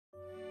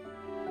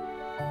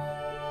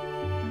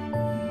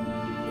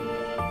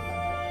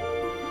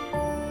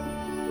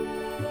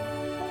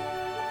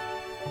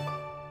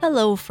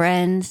Hello,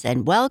 friends,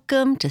 and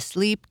welcome to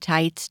Sleep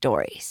Tight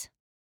Stories.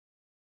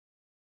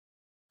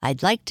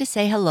 I'd like to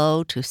say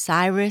hello to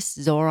Cyrus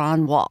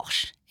Zoran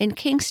Walsh in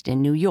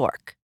Kingston, New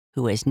York,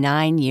 who is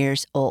 9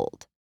 years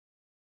old.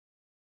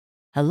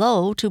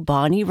 Hello to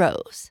Bonnie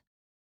Rose.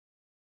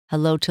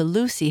 Hello to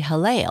Lucy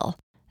Halal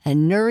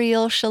and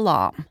Nuriel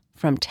Shalom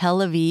from Tel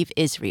Aviv,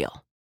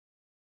 Israel.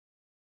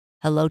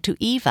 Hello to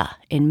Eva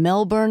in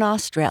Melbourne,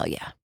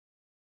 Australia.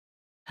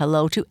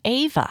 Hello to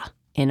Ava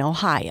in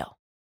Ohio.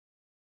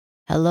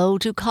 Hello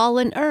to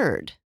Colin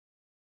Erd.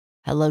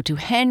 Hello to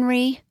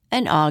Henry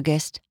and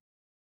August.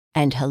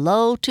 And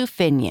hello to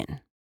Finian.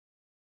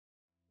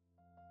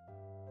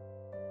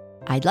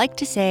 I'd like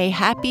to say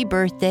happy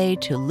birthday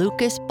to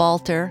Lucas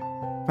Balter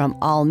from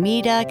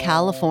Alameda,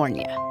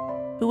 California,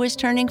 who is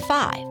turning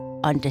 5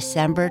 on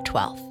December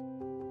 12th.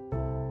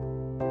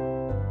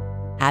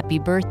 Happy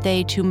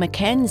birthday to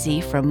Mackenzie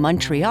from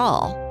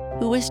Montreal,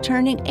 who is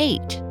turning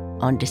 8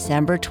 on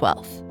December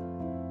 12th.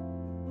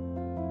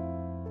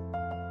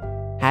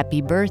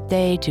 Happy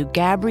birthday to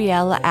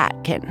Gabriella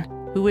Atkin,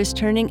 who is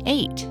turning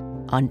 8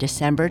 on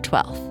December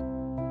 12th.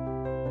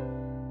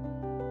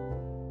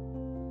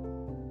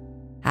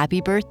 Happy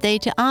birthday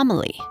to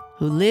Amelie,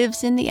 who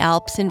lives in the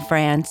Alps in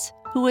France,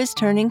 who is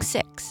turning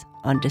 6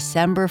 on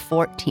December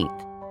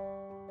 14th.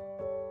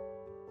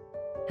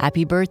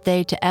 Happy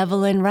birthday to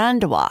Evelyn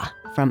Randawa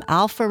from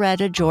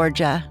Alpharetta,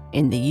 Georgia,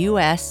 in the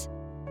U.S.,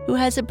 who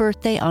has a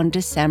birthday on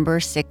December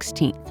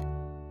 16th.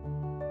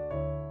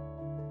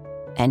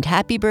 And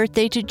happy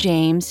birthday to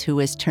James, who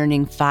is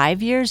turning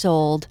 5 years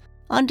old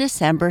on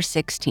December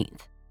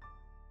 16th.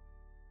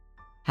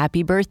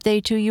 Happy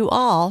birthday to you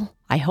all.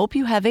 I hope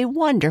you have a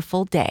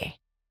wonderful day.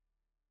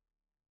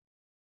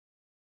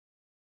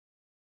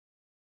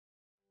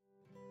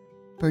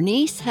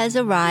 Bernice has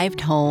arrived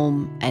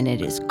home, and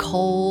it is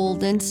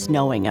cold and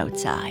snowing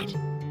outside.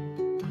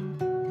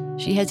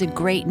 She has a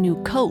great new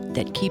coat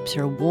that keeps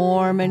her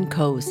warm and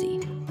cozy,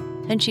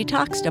 and she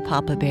talks to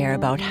Papa Bear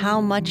about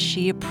how much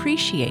she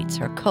appreciates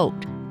her coat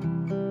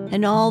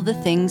and all the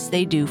things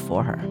they do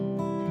for her.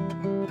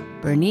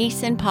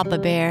 Bernice and Papa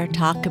Bear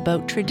talk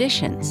about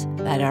traditions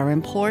that are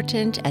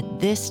important at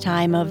this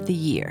time of the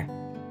year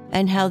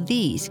and how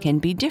these can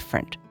be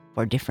different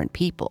for different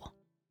people.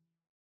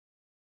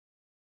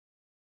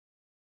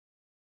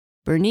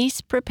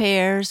 Bernice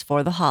prepares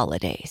for the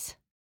holidays.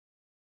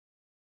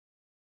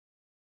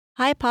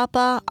 "Hi,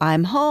 Papa,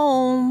 I'm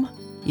home,"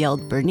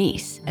 yelled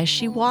Bernice as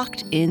she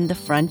walked in the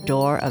front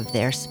door of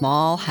their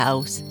small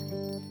house,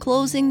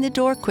 closing the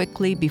door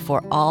quickly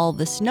before all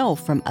the snow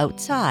from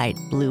outside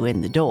blew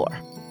in the door.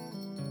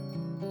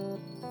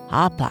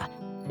 "Papa,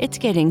 it's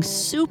getting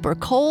super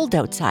cold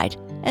outside,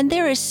 and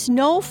there is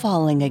snow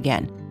falling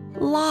again.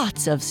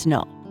 Lots of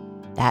snow.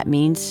 That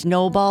means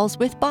snowballs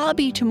with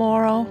Bobby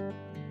tomorrow."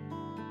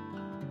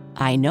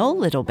 "I know,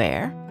 little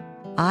bear.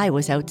 I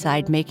was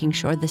outside making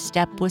sure the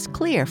step was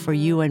clear for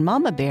you and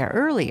Mama Bear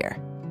earlier.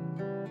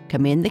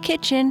 Come in the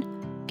kitchen,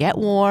 get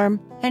warm,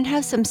 and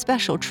have some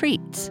special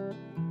treats."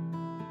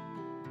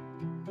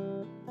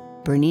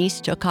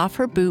 Bernice took off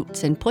her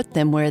boots and put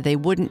them where they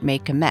wouldn't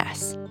make a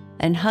mess,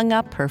 and hung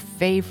up her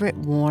favorite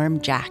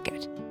warm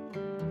jacket.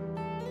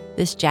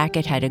 This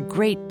jacket had a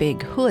great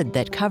big hood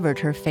that covered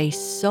her face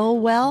so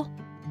well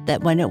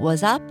that when it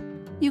was up,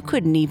 you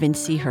couldn't even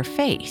see her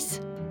face.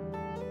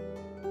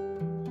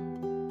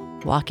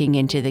 Walking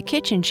into the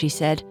kitchen, she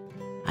said,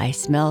 "I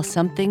smell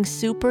something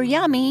super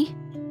yummy."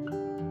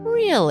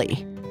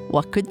 "Really?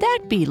 What could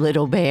that be,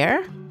 little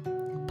bear?"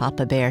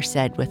 Papa Bear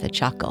said with a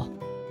chuckle.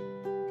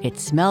 "It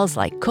smells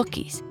like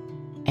cookies.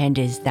 And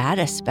is that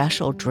a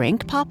special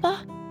drink,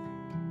 Papa?"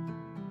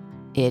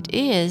 "It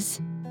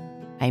is.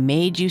 I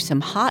made you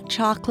some hot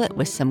chocolate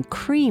with some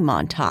cream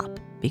on top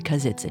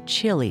because it's a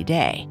chilly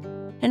day,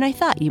 and I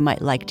thought you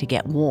might like to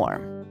get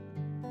warm."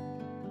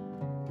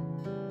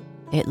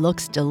 "It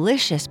looks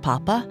delicious,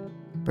 Papa,"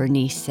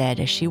 Bernice said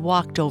as she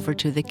walked over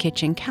to the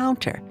kitchen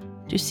counter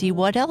to see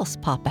what else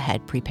Papa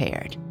had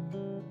prepared.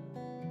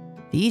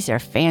 "These are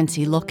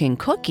fancy-looking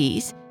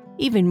cookies,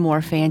 even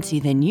more fancy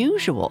than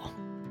usual."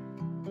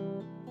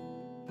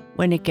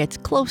 "When it gets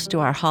close to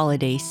our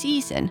holiday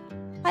season,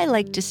 I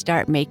like to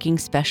start making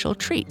special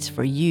treats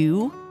for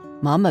you,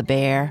 Mama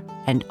Bear,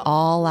 and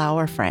all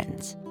our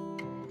friends.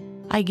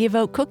 I give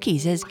out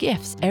cookies as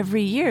gifts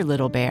every year,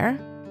 little bear."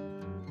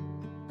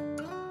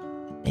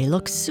 "They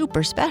look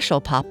super special,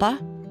 Papa.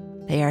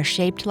 They are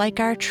shaped like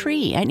our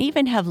tree and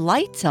even have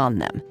lights on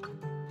them.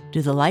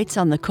 Do the lights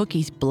on the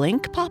cookies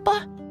blink,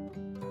 Papa?"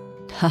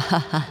 "Ha ha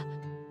ha.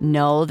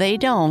 No, they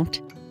don't.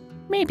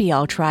 Maybe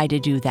I'll try to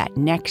do that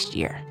next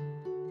year.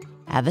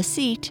 Have a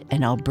seat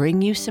and I'll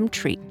bring you some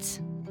treats."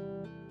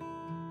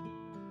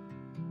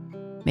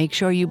 "Make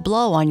sure you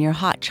blow on your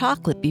hot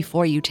chocolate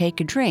before you take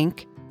a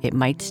drink. It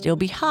might still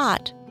be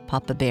hot,"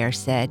 Papa Bear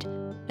said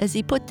as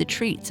he put the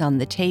treats on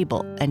the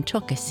table and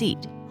took a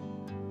seat.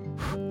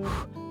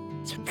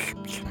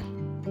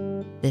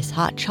 "This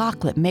hot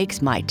chocolate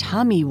makes my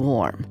tummy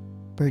warm,"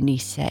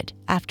 Bernice said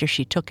after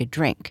she took a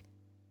drink.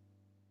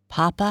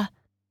 "Papa,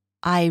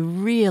 I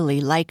really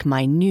like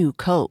my new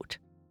coat.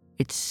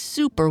 It's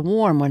super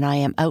warm when I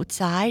am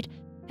outside,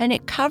 and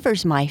it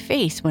covers my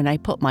face when I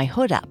put my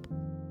hood up.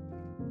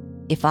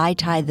 If I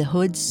tie the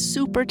hood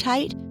super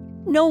tight,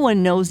 no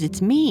one knows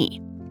it's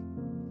me.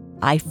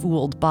 I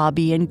fooled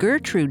Bobby and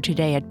Gertrude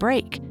today at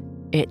break.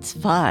 It's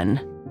fun.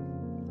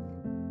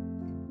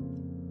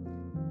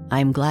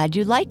 I'm glad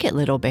you like it,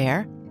 little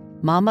bear.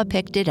 Mama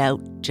picked it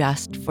out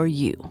just for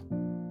you.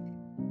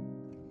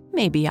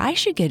 Maybe I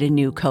should get a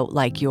new coat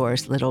like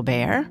yours, little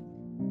bear.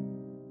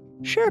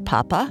 Sure,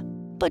 Papa,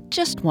 but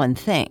just one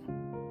thing.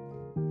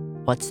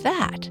 What's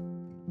that?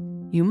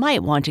 You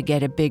might want to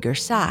get a bigger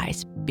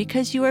size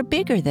because you are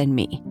bigger than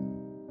me.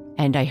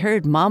 And I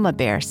heard Mama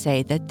Bear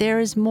say that there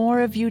is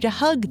more of you to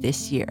hug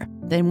this year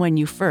than when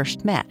you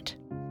first met.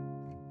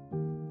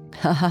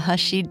 Haha,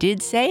 she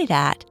did say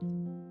that.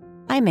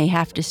 I may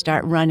have to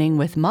start running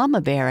with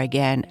Mama Bear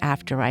again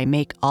after I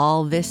make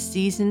all this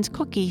season's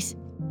cookies.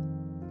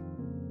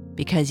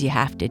 Because you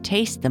have to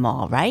taste them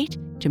all, right?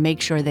 To make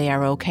sure they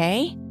are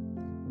okay?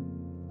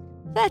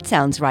 That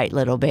sounds right,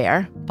 little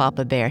bear,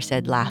 Papa Bear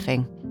said,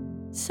 laughing.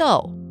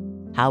 So,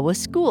 how was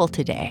school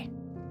today?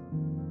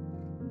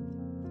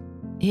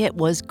 It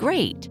was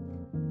great.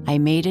 I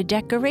made a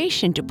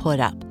decoration to put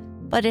up,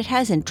 but it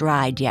hasn't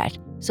dried yet,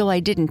 so I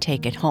didn't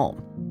take it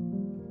home.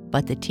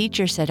 But the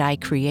teacher said I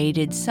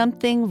created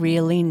something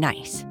really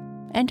nice,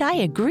 and I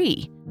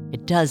agree,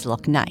 it does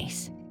look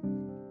nice.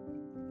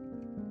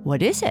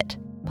 What is it?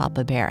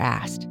 Papa Bear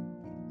asked.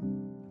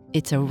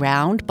 It's a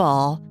round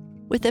ball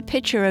with a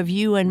picture of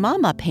you and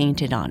Mama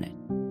painted on it,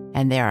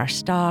 and there are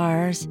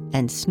stars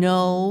and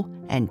snow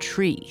and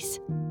trees.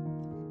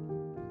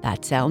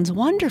 That sounds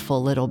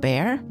wonderful, little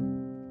bear.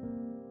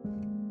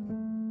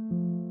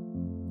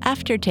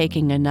 After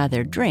taking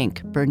another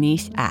drink,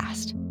 Bernice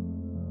asked,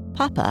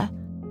 Papa,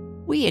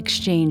 we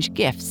exchange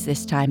gifts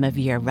this time of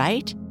year,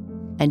 right?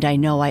 And I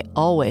know I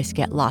always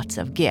get lots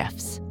of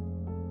gifts.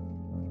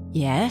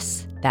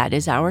 Yes, that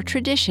is our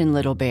tradition,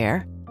 little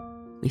bear.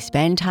 We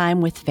spend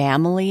time with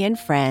family and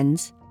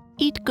friends,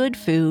 eat good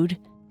food,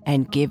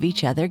 and give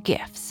each other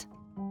gifts.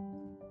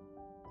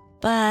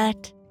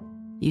 But,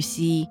 you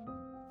see,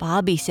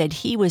 Bobby said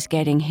he was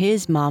getting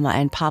his Mama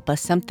and Papa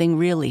something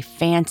really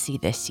fancy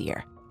this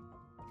year.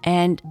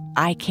 And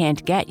I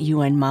can't get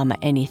you and Mama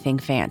anything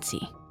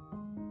fancy.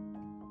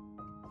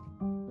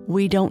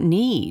 We don't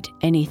need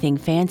anything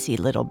fancy,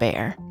 little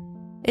bear.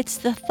 It's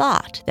the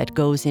thought that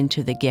goes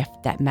into the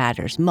gift that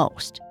matters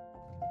most.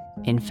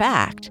 In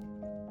fact,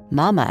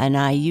 Mama and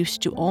I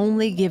used to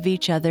only give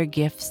each other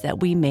gifts that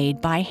we made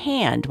by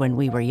hand when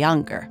we were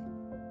younger.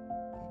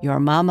 Your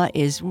Mama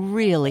is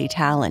really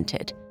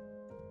talented,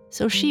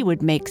 so she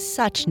would make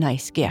such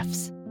nice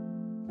gifts.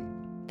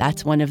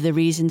 That's one of the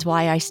reasons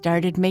why I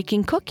started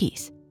making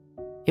cookies.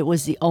 It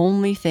was the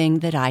only thing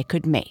that I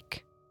could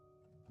make.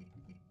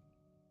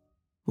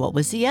 What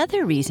was the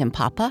other reason,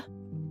 Papa?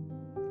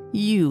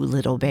 You,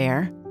 little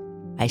bear.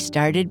 I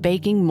started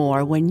baking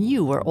more when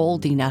you were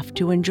old enough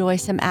to enjoy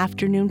some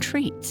afternoon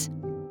treats.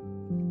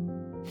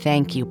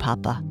 Thank you,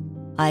 Papa.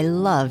 I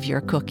love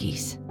your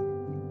cookies.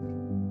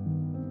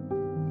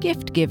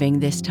 Gift giving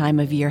this time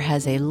of year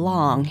has a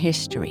long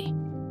history,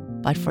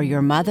 but for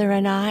your mother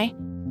and I,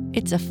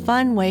 it's a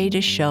fun way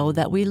to show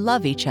that we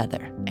love each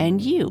other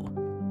and you.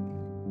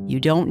 You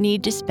don't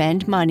need to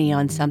spend money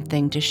on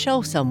something to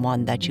show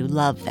someone that you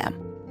love them.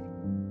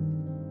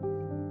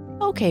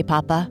 Okay,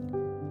 Papa,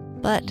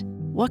 but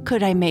what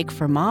could I make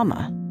for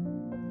Mama?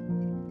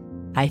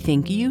 I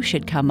think you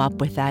should come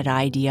up with that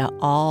idea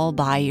all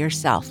by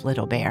yourself,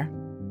 little bear.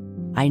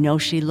 I know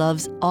she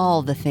loves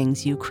all the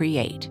things you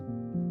create.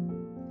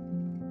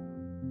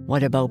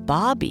 What about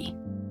Bobby?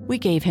 We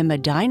gave him a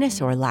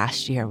dinosaur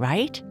last year,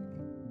 right?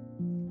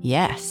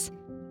 Yes,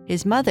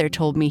 his mother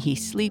told me he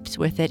sleeps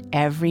with it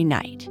every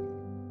night.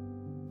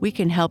 We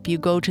can help you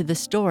go to the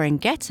store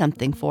and get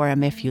something for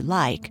him if you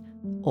like,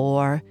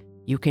 or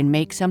you can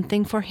make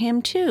something for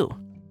him too.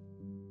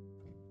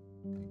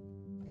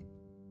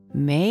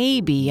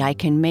 Maybe I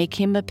can make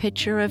him a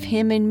picture of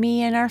him and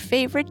me and our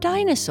favorite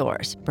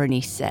dinosaurs,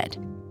 Bernice said.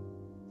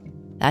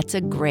 That's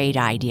a great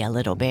idea,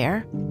 little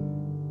bear.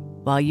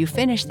 While you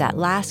finish that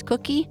last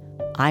cookie,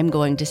 I'm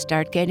going to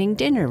start getting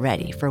dinner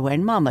ready for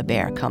when Mama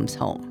Bear comes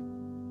home.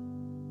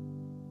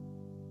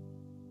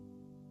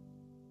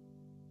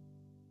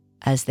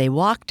 As they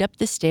walked up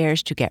the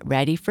stairs to get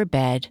ready for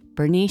bed,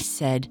 Bernice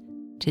said,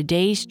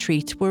 Today's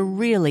treats were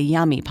really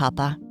yummy,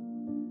 Papa.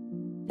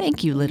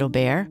 Thank you, little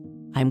bear.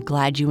 I'm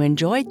glad you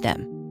enjoyed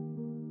them.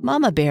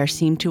 Mama Bear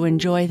seemed to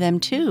enjoy them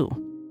too.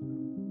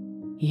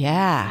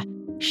 Yeah,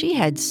 she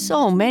had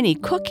so many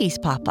cookies,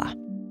 Papa.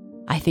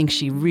 I think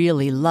she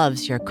really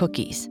loves your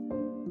cookies.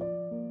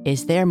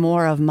 Is there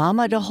more of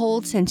Mama to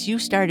hold since you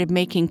started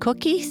making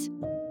cookies?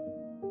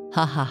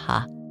 Ha ha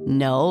ha,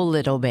 no,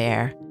 little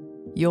bear.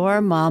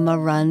 Your Mama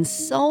runs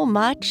so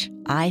much,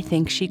 I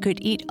think she could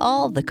eat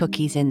all the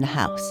cookies in the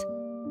house.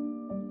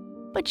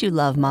 But you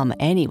love Mama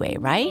anyway,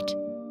 right?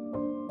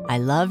 I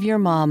love your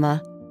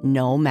Mama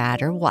no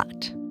matter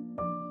what.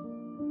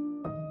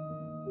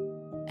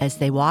 As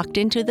they walked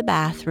into the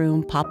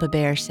bathroom, Papa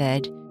Bear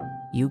said,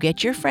 "You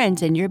get your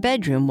friends in your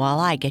bedroom while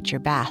I get your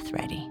bath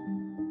ready."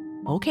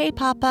 "Okay,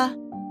 Papa.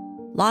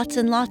 Lots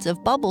and lots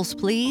of bubbles,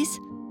 please.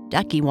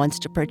 Ducky wants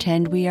to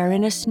pretend we are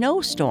in a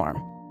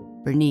snowstorm,"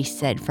 Bernice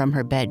said from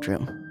her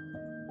bedroom.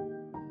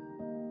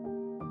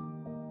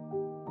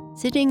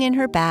 Sitting in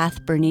her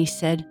bath, Bernice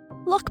said,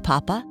 "Look,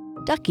 Papa,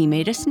 Ducky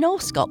made a snow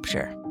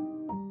sculpture."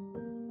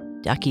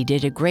 "Ducky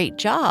did a great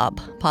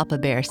job," Papa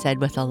Bear said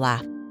with a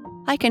laugh.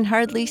 "I can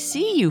hardly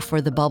see you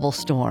for the bubble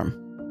storm."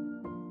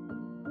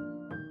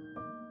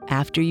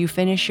 "After you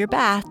finish your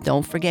bath,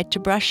 don't forget to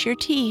brush your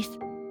teeth.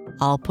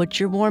 I'll put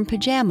your warm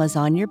pajamas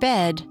on your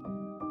bed."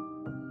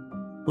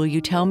 "Will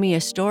you tell me a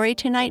story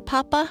tonight,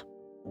 Papa?"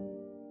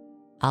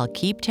 "I'll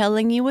keep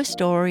telling you a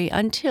story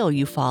until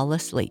you fall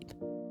asleep."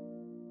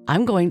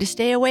 "I'm going to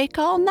stay awake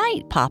all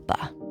night,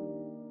 Papa."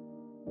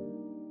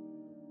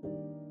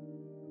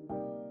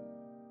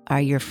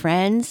 Are your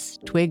friends,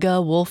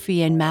 Twigga,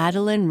 Wolfie, and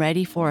Madeline,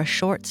 ready for a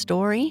short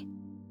story?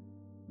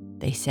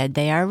 They said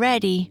they are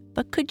ready,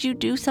 but could you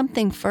do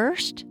something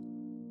first?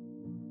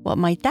 "What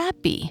might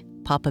that be?"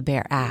 Papa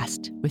Bear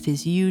asked with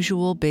his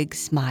usual big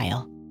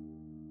smile.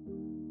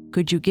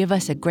 "Could you give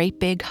us a great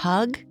big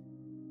hug?"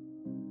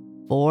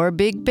 4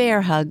 big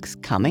bear hugs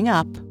coming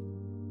up.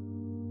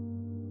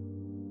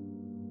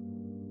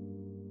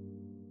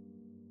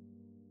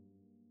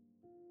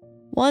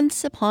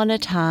 Once upon a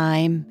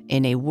time,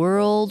 in a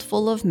world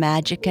full of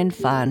magic and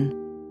fun,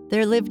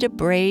 there lived a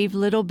brave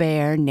little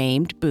bear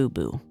named Boo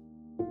Boo.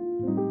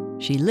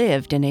 She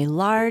lived in a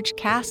large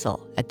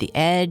castle at the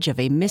edge of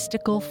a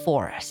mystical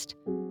forest.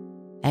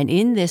 And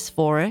in this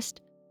forest,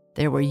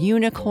 there were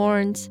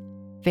unicorns,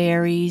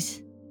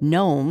 fairies,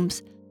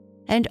 gnomes,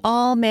 and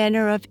all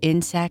manner of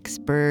insects,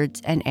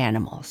 birds, and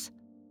animals.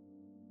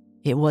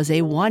 It was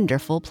a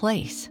wonderful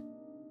place.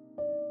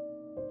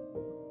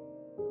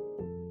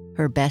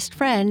 Her best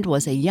friend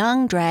was a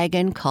young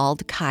dragon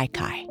called Kai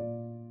Kai,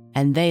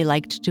 and they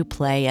liked to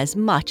play as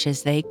much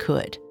as they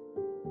could.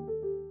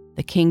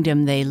 The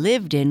kingdom they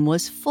lived in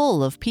was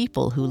full of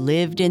people who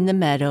lived in the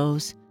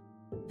meadows,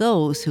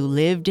 those who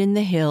lived in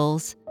the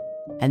hills,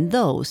 and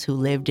those who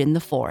lived in the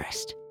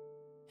forest,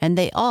 and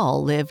they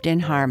all lived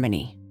in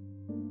harmony.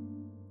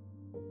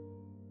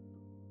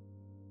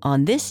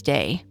 On this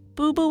day,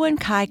 Boo Boo and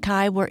Kai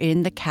Kai were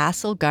in the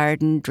castle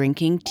garden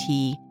drinking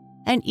tea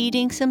and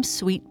eating some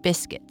sweet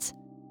biscuits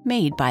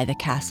made by the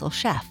castle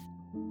chef,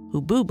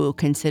 who Boo Boo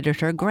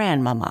considered her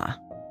grandmama.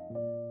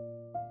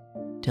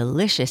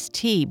 "Delicious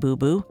tea, Boo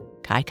Boo,"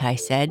 Kai Kai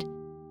said.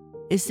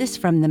 "Is this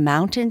from the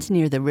mountains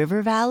near the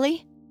river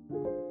valley?"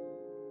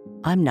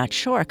 "I'm not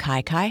sure,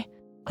 Kai Kai.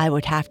 I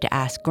would have to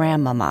ask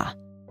Grandmama.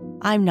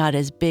 I'm not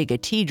as big a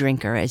tea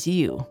drinker as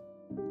you."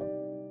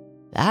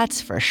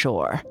 "That's for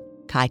sure,"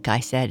 Kai Kai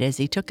said as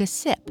he took a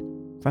sip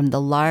from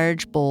the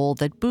large bowl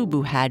that Boo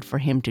Boo had for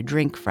him to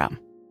drink from.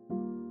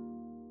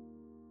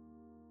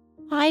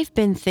 "I've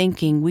been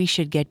thinking we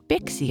should get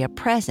Bixie a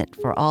present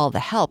for all the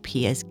help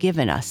he has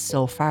given us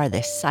so far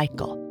this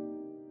cycle.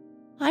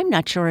 I'm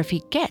not sure if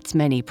he gets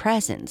many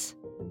presents,"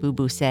 Boo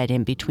Boo said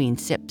in between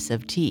sips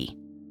of tea.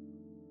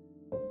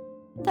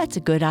 "That's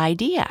a good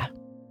idea.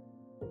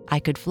 I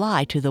could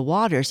fly to the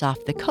waters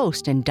off the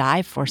coast and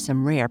dive for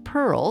some rare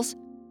pearls.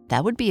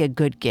 That would be a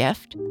good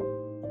gift.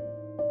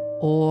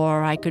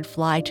 Or I could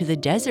fly to the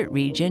desert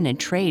region and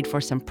trade for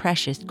some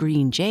precious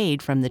green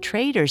jade from the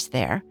traders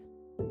there.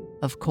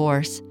 Of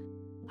course,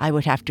 I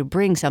would have to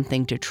bring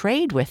something to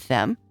trade with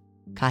them,"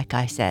 Kai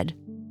Kai said.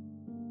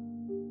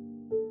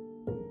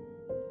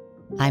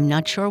 "I'm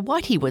not sure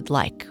what he would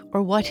like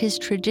or what his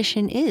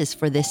tradition is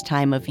for this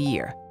time of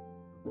year.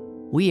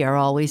 We are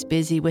always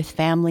busy with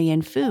family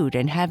and food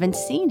and haven't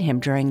seen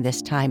him during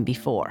this time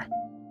before.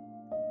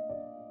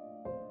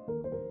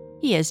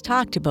 He has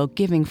talked about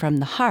giving from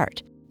the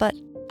heart, but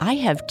I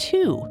have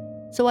 2,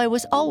 so I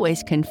was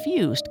always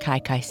confused," Kai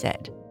Kai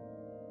said.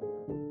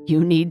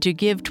 "You need to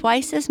give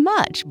twice as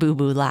much," Boo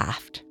Boo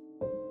laughed.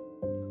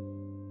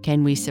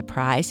 "Can we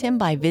surprise him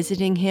by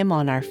visiting him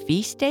on our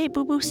feast day?"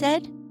 Boo Boo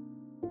said.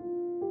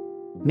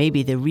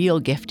 "Maybe the real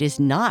gift is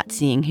not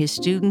seeing his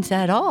students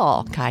at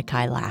all," Kai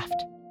Kai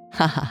laughed.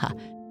 "Ha ha ha,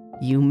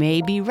 you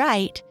may be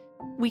right.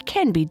 We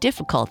can be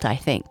difficult, I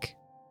think."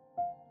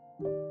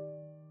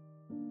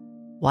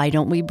 "Why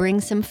don't we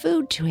bring some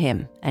food to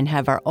him and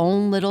have our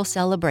own little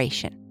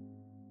celebration?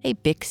 A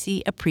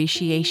Bixie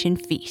Appreciation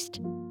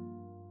Feast.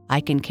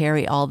 I can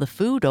carry all the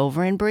food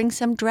over and bring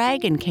some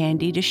dragon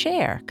candy to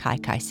share," Kai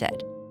Kai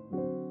said.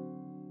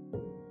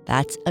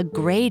 "That's a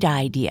great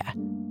idea.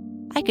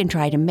 I can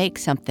try to make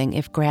something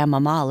if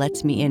Grandmama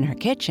lets me in her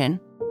kitchen."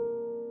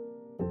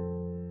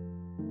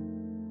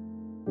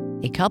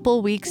 A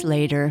couple weeks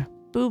later,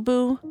 Boo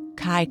Boo,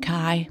 Kai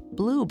Kai,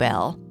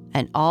 Bluebell,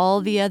 and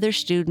all the other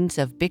students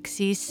of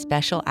Bixie's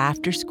special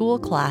after-school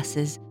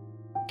classes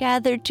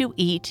gathered to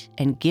eat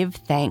and give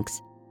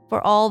thanks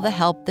for all the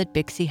help that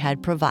Bixie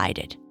had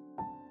provided.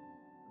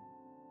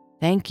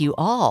 "Thank you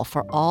all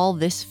for all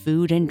this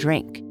food and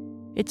drink.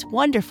 It's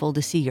wonderful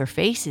to see your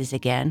faces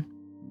again."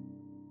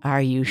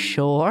 Are you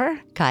sure?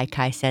 Kai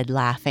Kai said,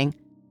 laughing.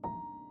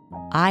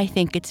 I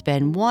think it's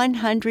been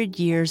 100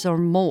 years or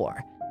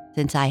more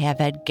since I have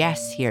had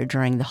guests here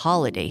during the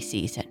holiday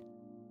season.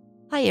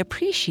 I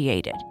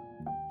appreciate it,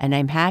 and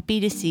I'm happy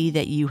to see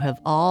that you have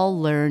all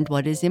learned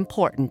what is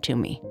important to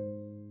me.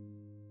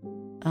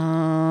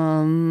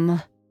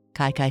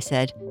 Kai Kai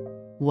said.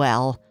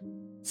 Well,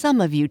 some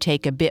of you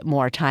take a bit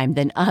more time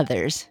than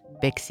others,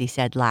 Bixie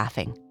said,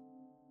 laughing.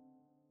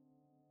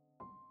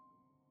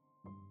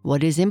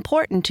 What is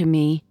important to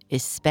me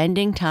is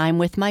spending time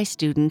with my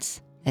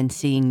students and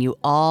seeing you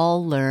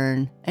all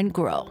learn and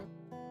grow.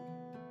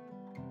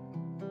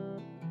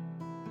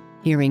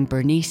 Hearing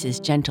Bernice's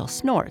gentle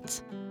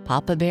snorts,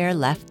 Papa Bear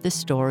left the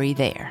story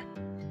there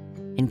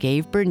and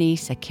gave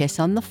Bernice a kiss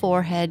on the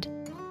forehead,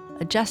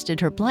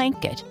 adjusted her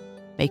blanket,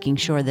 making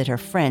sure that her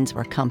friends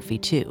were comfy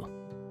too,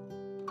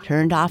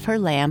 turned off her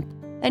lamp,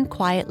 and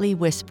quietly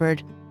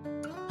whispered,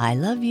 I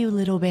love you,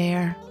 little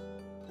bear.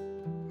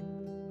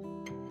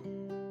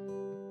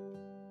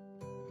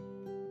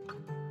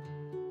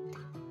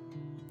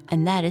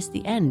 And that is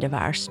the end of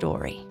our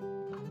story.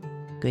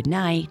 Good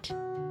night.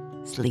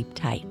 Sleep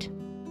tight.